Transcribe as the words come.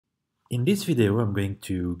In this video, I'm going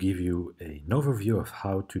to give you an overview of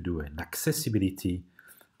how to do an accessibility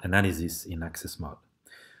analysis in AccessMod.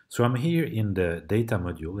 So I'm here in the data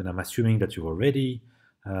module, and I'm assuming that you've already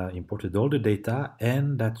imported all the data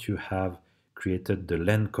and that you have created the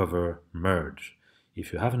land cover merge.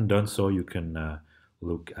 If you haven't done so, you can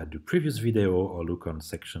look at the previous video or look on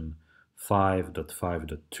section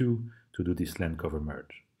 5.5.2 to do this land cover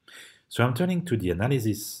merge. So I'm turning to the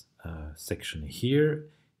analysis section here,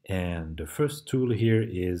 and the first tool here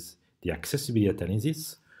is the accessibility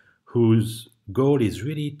analysis, whose goal is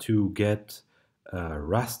really to get a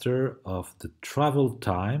raster of the travel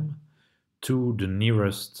time to the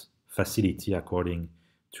nearest facility according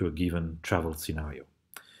to a given travel scenario.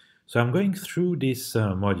 So I'm going through this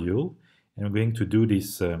module, and I'm going to do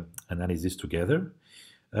this analysis together.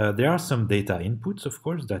 There are some data inputs, of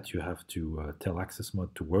course, that you have to tell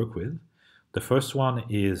AccessMod to work with. The first one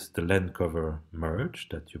is the land cover merge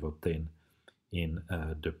that you've obtained in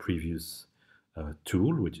the previous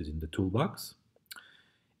tool, which is in the toolbox.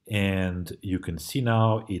 And you can see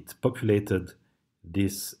now it populated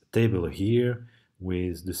this table here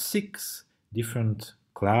with the 6 different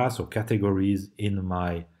class or categories in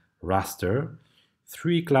my raster,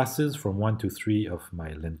 3 classes from 1 to 3 of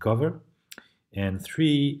my land cover, and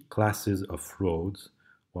 3 classes of roads,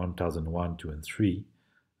 1001, 2, and 3.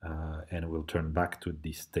 And we'll turn back to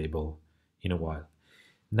this table in a while.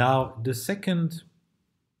 Now, the second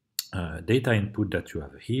data input that you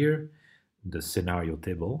have here, the scenario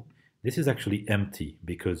table, this is actually empty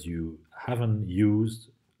because you haven't used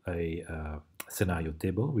a scenario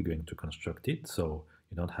table. We're going to construct it, so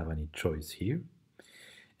you don't have any choice here.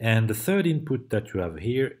 And the third input that you have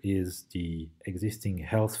here is the existing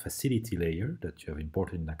health facility layer that you have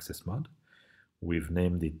imported in AccessMod. We've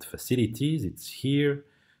named it facilities, it's here.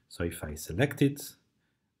 So if I select it,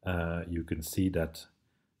 you can see that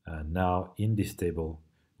now in this table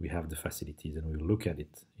we have the facilities, and we'll look at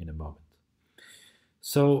it in a moment.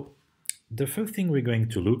 So the first thing we're going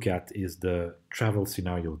to look at is the travel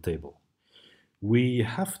scenario table. We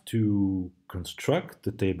have to construct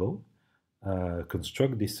the table,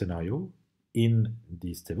 construct this scenario in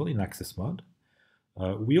this table in AccessMod.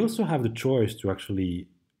 We also have the choice to actually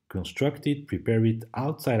construct it, prepare it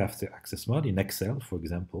outside of the AccessMod in Excel, for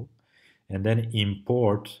example, and then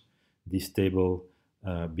import this table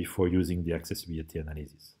before using the accessibility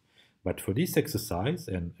analysis. But for this exercise,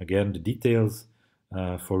 and again, the details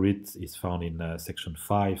for it is found in section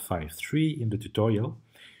 5.5.3 in the tutorial,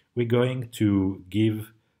 we're going to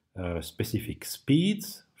give specific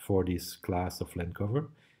speeds for this class of land cover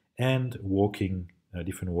and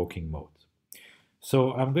different walking modes.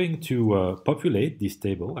 So I'm going to populate this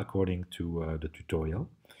table according to the tutorial.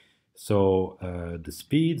 So the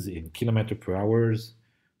speeds in kilometer per hours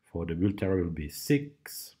for the built area will be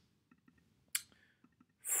 6,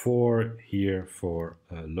 4 here for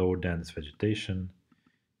low dense vegetation,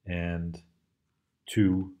 and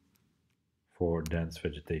 2 for dense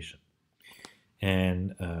vegetation.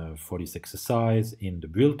 And for this exercise in the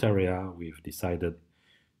built area, we've decided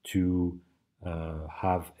to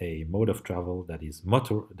have a mode of travel that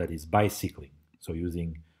is bicycling, so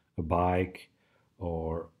using a bike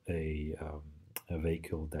or a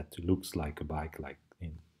vehicle that looks like a bike, like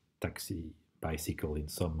in taxi bicycle in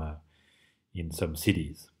some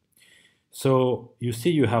cities. So you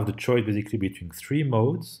see you have the choice basically between 3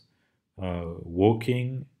 modes: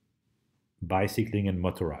 walking, bicycling, and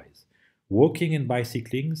motorized. Walking and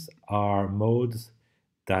bicycling are modes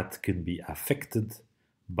that can be affected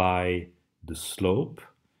by the slope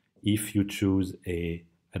if you choose an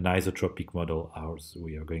isotropic model, as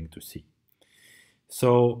we are going to see.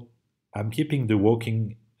 So I'm keeping the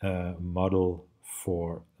walking model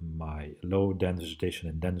for my low dense vegetation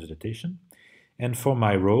and dense vegetation. And for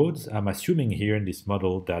my roads, I'm assuming here in this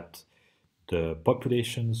model that the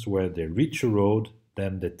populations, where they reach a road,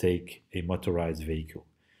 then they take a motorized vehicle.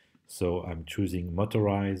 So I'm choosing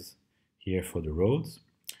motorized here for the roads.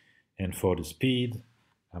 And for the speed,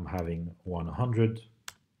 I'm having 100,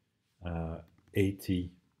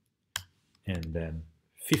 80, and then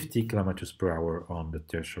 50 kilometers per hour on the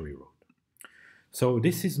tertiary road. So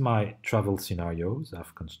this is my travel scenarios.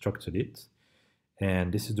 I've constructed it,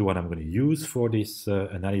 and this is the one I'm going to use for this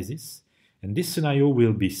analysis. And this scenario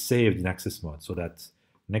will be saved in AccessMod, so that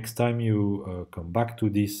next time you come back to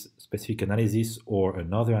this specific analysis or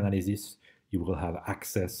another analysis, you will have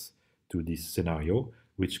access to this scenario,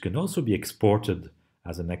 which can also be exported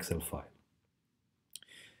as an Excel file.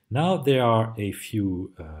 Now there are a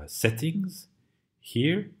few settings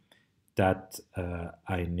here that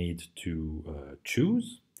I need to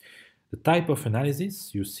choose. The type of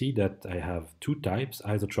analysis, you see that I have two types,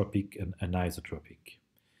 isotropic and anisotropic.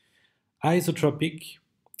 Isotropic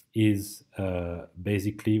is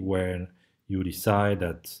basically where you decide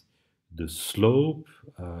that the slope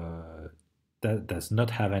that does not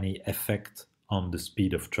have any effect on the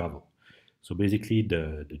speed of travel. So basically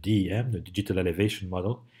the DEM, the digital elevation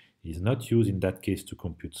model, is not used in that case to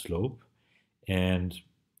compute slope, and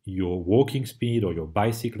your walking speed or your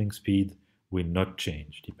bicycling speed will not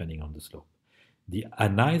change depending on the slope. The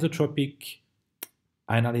anisotropic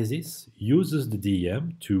analysis uses the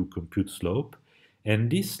DEM to compute slope,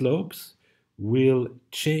 and these slopes will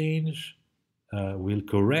change, will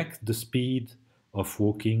correct the speed of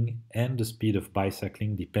walking and the speed of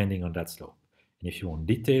bicycling depending on that slope. And if you want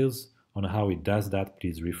details on how it does that,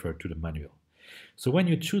 please refer to the manual. So when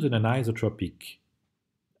you choose an anisotropic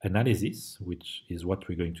analysis, which is what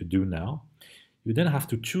we're going to do now, you then have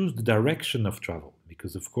to choose the direction of travel,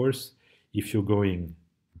 because of course, if you're going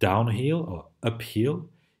downhill or uphill,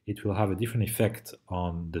 it will have a different effect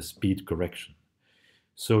on the speed correction.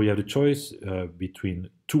 So you have the choice between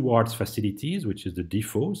towards facilities, which is the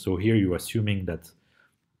default. So here you're assuming that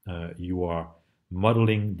you are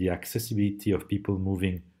modeling the accessibility of people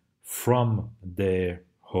moving from their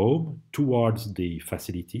home towards the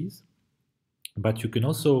facilities. But you can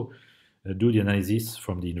also do the analysis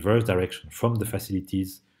from the inverse direction, from the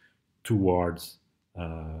facilities towards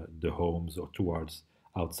the homes or towards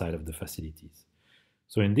outside of the facilities.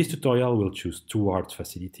 So in this tutorial, we'll choose towards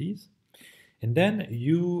facilities. And then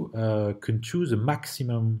you can choose a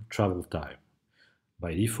maximum travel time.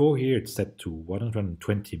 By default here, it's set to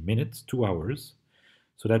 120 minutes, 2 hours.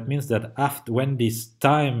 So that means that when this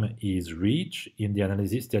time is reached in the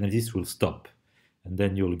analysis will stop. And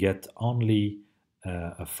then you'll get only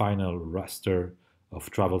a final raster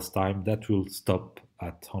of travel time that will stop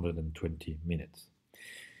at 120 minutes.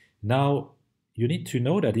 Now, you need to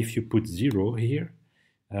know that if you put 0 here,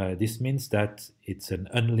 this means that it's an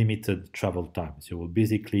unlimited travel time. So you will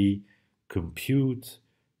basically compute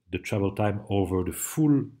the travel time over the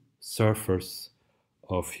full surface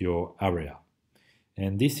of your area.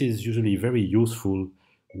 And this is usually very useful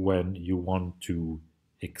when you want to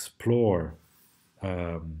explore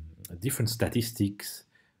different statistics,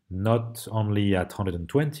 not only at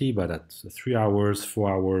 120, but at 3 hours, 4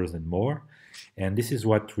 hours, and more. And this is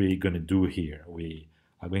what we're going to do here. We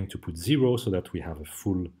are going to put 0 so that we have a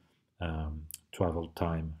full travel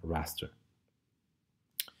time raster.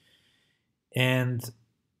 And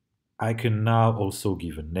I can now also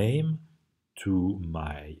give a name to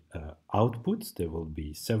my outputs. There will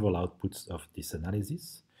be several outputs of this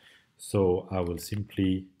analysis. So I will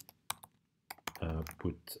simply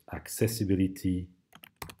put accessibility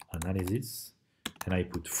analysis, and I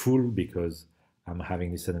put full because I'm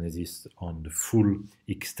having this analysis on the full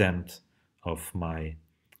extent of my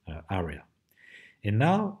area. And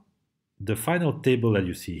now the final table that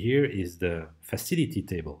you see here is the facility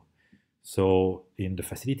table. So in the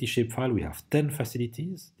facility shapefile, we have 10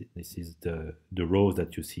 facilities. This is the rows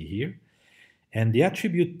that you see here. And the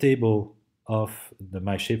attribute table of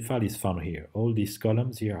my shapefile is found here. All these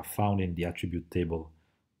columns here are found in the attribute table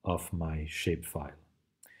of my shapefile.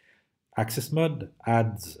 AccessMod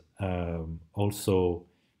adds also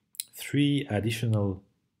 3 additional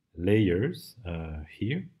layers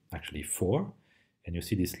here, actually 4. And you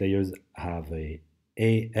see these layers have a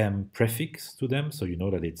AM prefix to them, so you know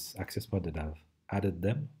that it's AccessMod that have added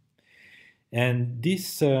them. And this,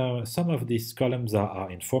 some of these columns are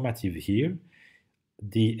informative here.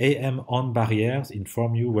 The AM on barriers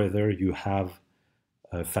inform you whether you have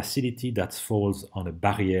a facility that falls on a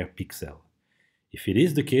barrier pixel. If it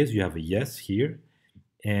is the case, you have a yes here,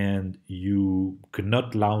 and you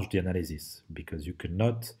cannot launch the analysis because you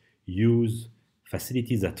cannot use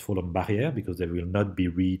facilities that fall on barrier because they will not be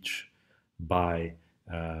reached by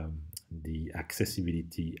the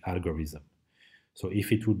accessibility algorithm. So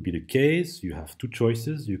if it would be the case, you have 2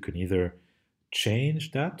 choices. You can either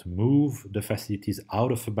change that, move the facilities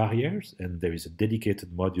out of the barriers, and there is a dedicated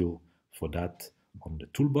module for that on the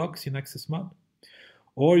toolbox in AccessMod,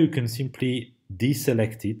 or you can simply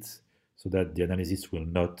deselect it so that the analysis will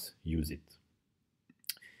not use it.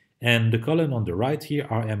 And the column on the right here,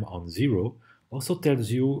 RM on 0, also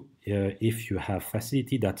tells you if you have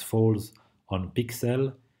facility that falls on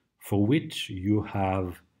pixel for which you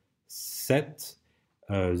have set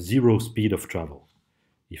 0 speed of travel.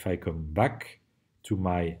 If I come back to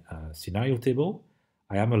my scenario table,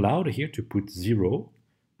 I am allowed here to put 0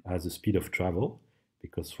 as the speed of travel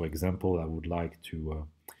because, for example, I would like to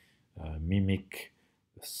mimic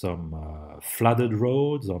some flooded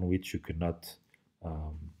roads on which you cannot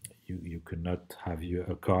you cannot have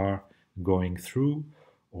a car going through,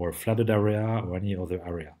 or flooded area, or any other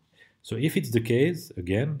area. So if it's the case,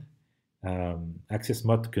 again,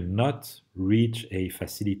 AccessMod cannot reach a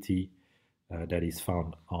facility that is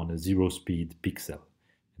found on a zero-speed pixel.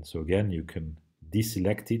 And so again, you can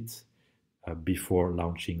deselect it before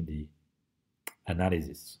launching the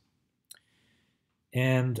analysis.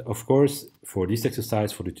 And of course, for this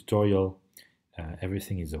exercise, for the tutorial,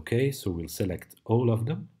 everything is okay. So we'll select all of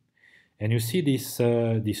them. And you see this,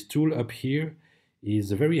 this tool up here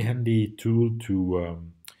is a very handy tool to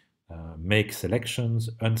make selections,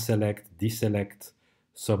 unselect, deselect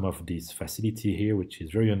some of these facility here, which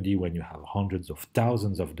is very handy when you have hundreds of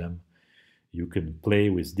thousands of them. You can play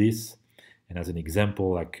with this. And as an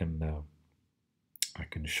example, I can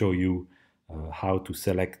show you how to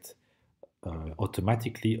select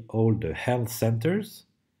automatically all the health centers.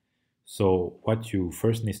 So what you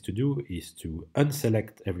first need to do is to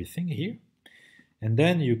unselect everything here, and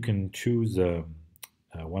then you can choose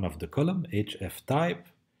one of the column, HF type,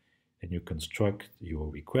 and you construct your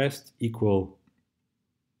request equal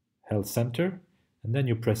health center, and then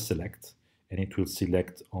you press select, and it will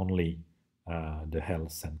select only the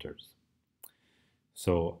health centers.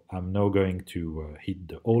 So I'm now going to hit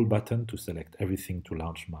the all button to select everything to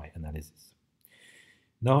launch my analysis.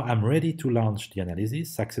 Now I'm ready to launch the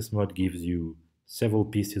analysis. AccessMod gives you several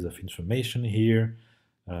pieces of information here,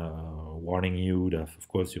 warning you that, of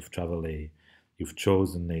course, you've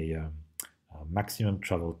chosen a maximum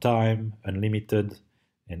travel time, unlimited,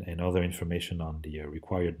 and other information on the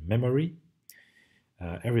required memory.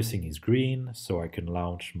 Everything is green, so I can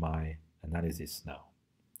launch my analysis now.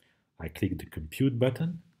 I click the compute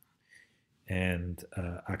button, and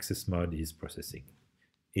AccessMod is processing.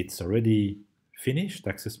 It's already finished.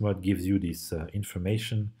 AccessMod gives you this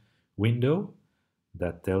information window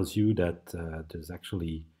that tells you that there's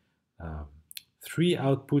actually 3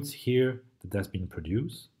 outputs here that has been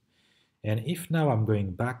produced. And if now I'm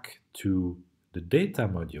going back to the data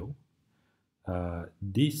module,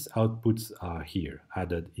 these outputs are here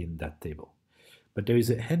added in that table. But there is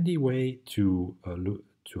a handy way to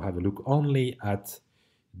have a look only at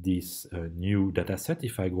this new dataset.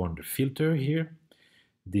 If I go on the filter here,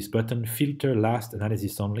 this button filter last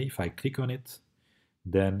analysis only, if I click on it,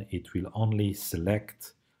 then it will only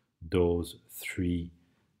select those 3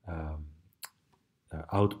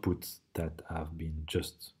 outputs that have been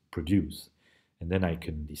just produced. And then I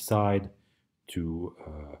can decide to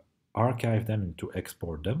archive them and to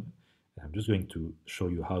export them. And I'm just going to show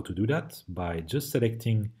you how to do that by just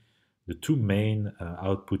selecting the 2 main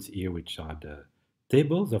outputs here, which are the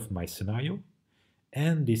tables of my scenario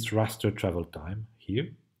and this raster travel time here.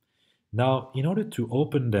 Now, in order to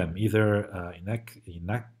open them either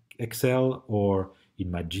in Excel or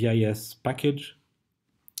in my GIS package,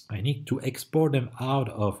 I need to export them out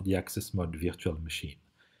of the AccessMod virtual machine.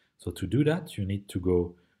 So to do that, you need to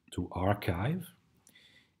go to Archive,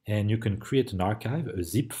 and you can create an archive, a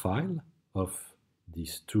zip file of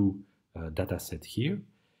these 2 datasets here,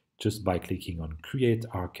 just by clicking on Create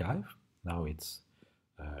Archive. Now it's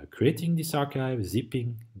creating this archive,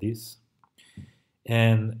 zipping this,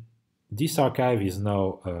 and this archive is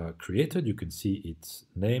now created. You can see its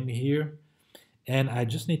name here, and I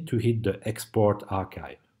just need to hit the Export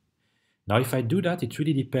Archive. Now, if I do that, it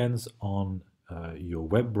really depends on your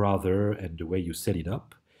web browser and the way you set it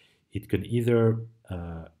up. It can either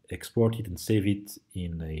export it and save it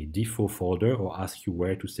in a default folder or ask you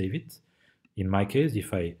where to save it. In my case,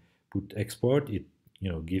 if I put export, it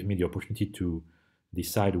gives me the opportunity to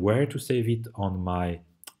decide where to save it on my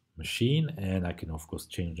machine, and I can of course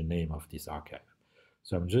change the name of this archive.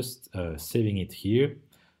 So I'm just saving it here.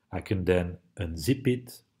 I can then unzip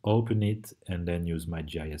it, open it, and then use my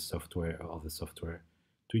GIS software or other software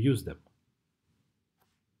to use them.